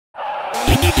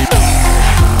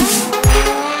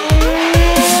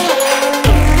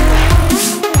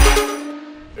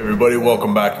Everybody,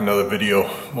 welcome back to another video,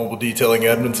 Mobile Detailing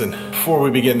Edmonton. Before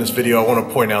we begin this video, I want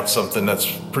to point out something that's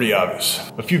pretty obvious.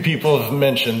 A few people have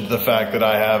mentioned the fact that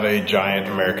I have a giant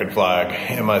American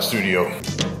flag in my studio.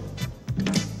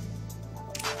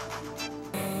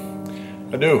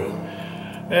 I do.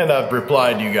 And I've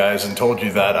replied to you guys and told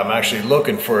you that I'm actually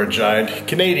looking for a giant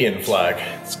Canadian flag.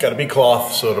 It's got to be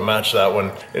cloth, so to match that one.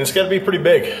 And it's got to be pretty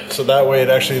big, so that way it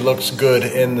actually looks good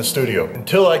in the studio.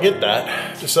 Until I get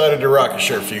that, decided to rock a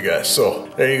shirt for you guys. So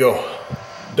there you go.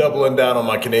 Doubling down on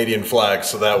my Canadian flag,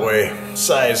 so that way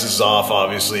size is off,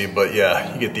 obviously, but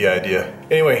yeah, you get the idea.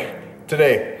 Anyway,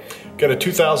 today, got a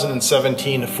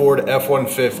 2017 Ford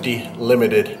F-150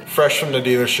 Limited, fresh from the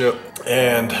dealership,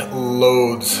 and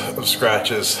loads of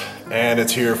scratches, and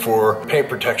it's here for paint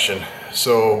protection.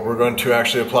 So we're going to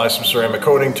actually apply some ceramic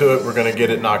coating to it. We're going to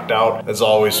get it knocked out. As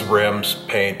always, rims,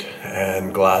 paint,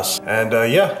 and glass. And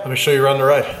yeah, let me show you around the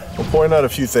ride. We'll point out a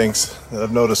few things that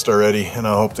I've noticed already, and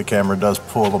I hope the camera does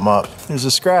pull them up. There's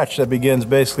a scratch that begins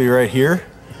basically right here,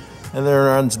 and then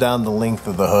runs down the length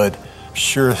of the hood. I'm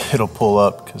sure it'll pull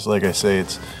up, because like I say,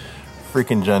 it's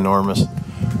freaking ginormous.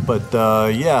 But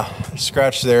yeah,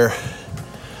 scratch there,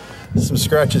 some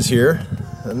scratches here,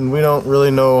 and we don't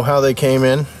really know how they came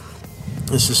in.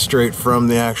 This is straight from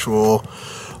the actual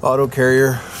auto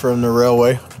carrier from the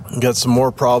railway. Got some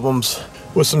more problems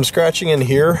with some scratching in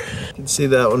here. You can see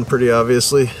that one pretty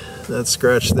obviously. That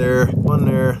scratch there, one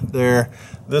there, there.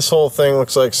 This whole thing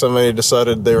looks like somebody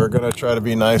decided they were gonna try to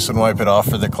be nice and wipe it off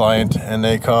for the client, and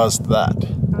they caused that.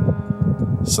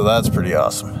 So that's pretty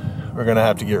awesome. We're gonna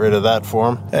have to get rid of that for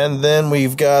them. And then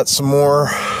we've got some more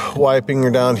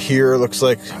wiping down here. Looks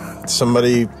like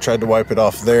somebody tried to wipe it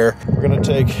off there. We're gonna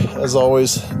take, as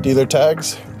always, dealer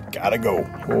tags. Gotta go.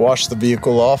 We'll wash the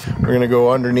vehicle off. We're gonna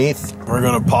go underneath. We're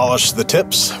gonna polish the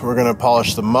tips. We're gonna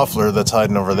polish the muffler that's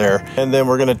hiding over there. And then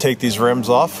we're gonna take these rims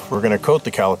off. We're gonna coat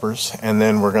the calipers, and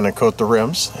then we're gonna coat the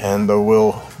rims and the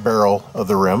wheel barrel of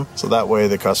the rim. So that way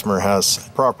the customer has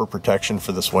proper protection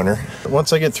for this winter.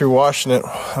 Once I get through washing it,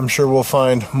 I'm sure we'll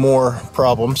find more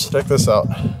problems. Check this out.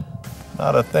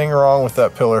 Not a thing wrong with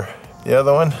that pillar. The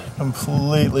other one,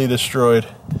 completely destroyed.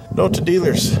 Note to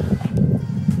dealers.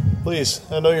 Please,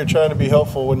 I know you're trying to be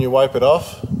helpful when you wipe it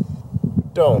off.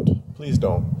 Don't. Please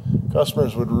don't.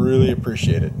 Customers would really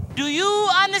appreciate it. Do you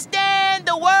understand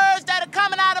the words that are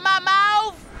coming out of my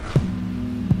mouth?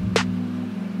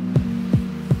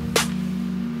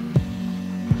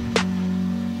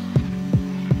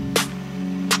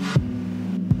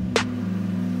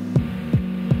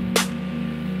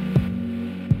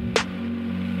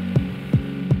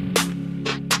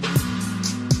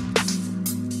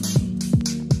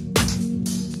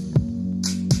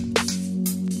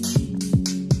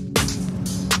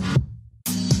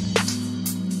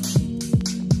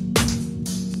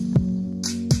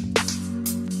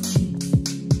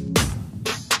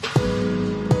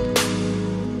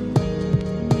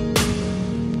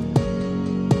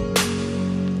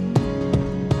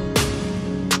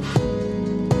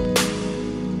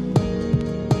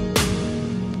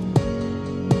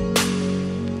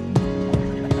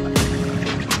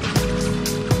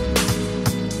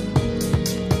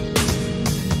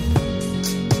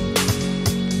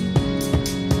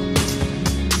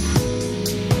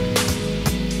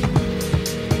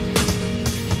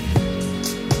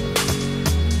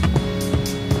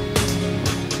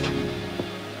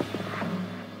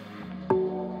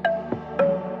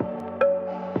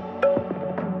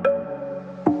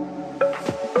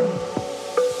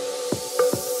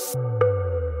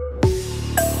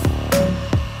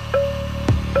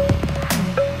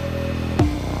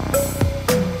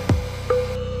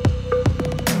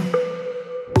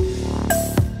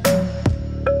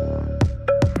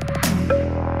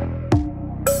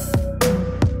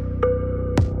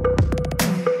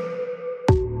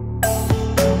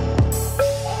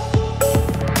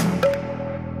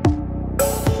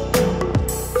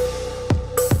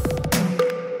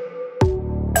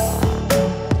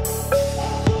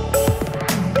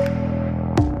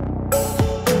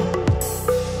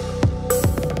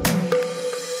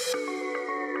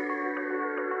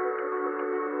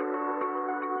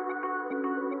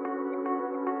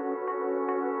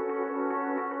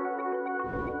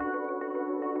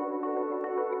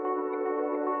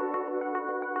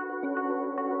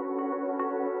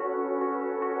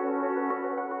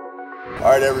 All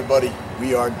right, everybody,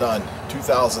 we are done.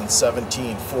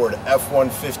 2017 Ford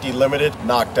F-150 Limited,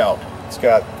 knocked out. It's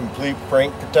got complete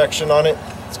paint protection on it.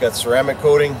 It's got ceramic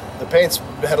coating. The paint's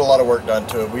had a lot of work done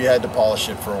to it. We had to polish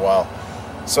it for a while.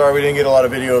 Sorry we didn't get a lot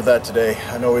of video of that today.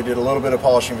 I know we did a little bit of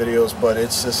polishing videos, but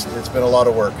it's been a lot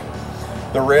of work.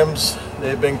 The rims,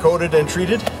 they've been coated and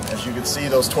treated. As you can see,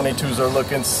 those 22s are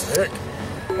looking sick.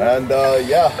 And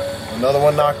yeah, another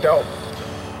one knocked out.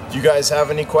 If you guys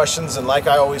have any questions, and like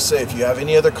I always say, if you have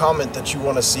any other comment that you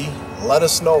want to see, let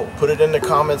us know. Put it in the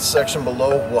comments section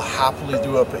below. We'll happily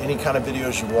do up any kind of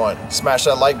videos you want. Smash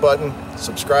that like button,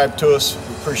 subscribe to us.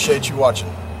 We appreciate you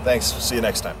watching. Thanks, see you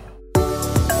next time.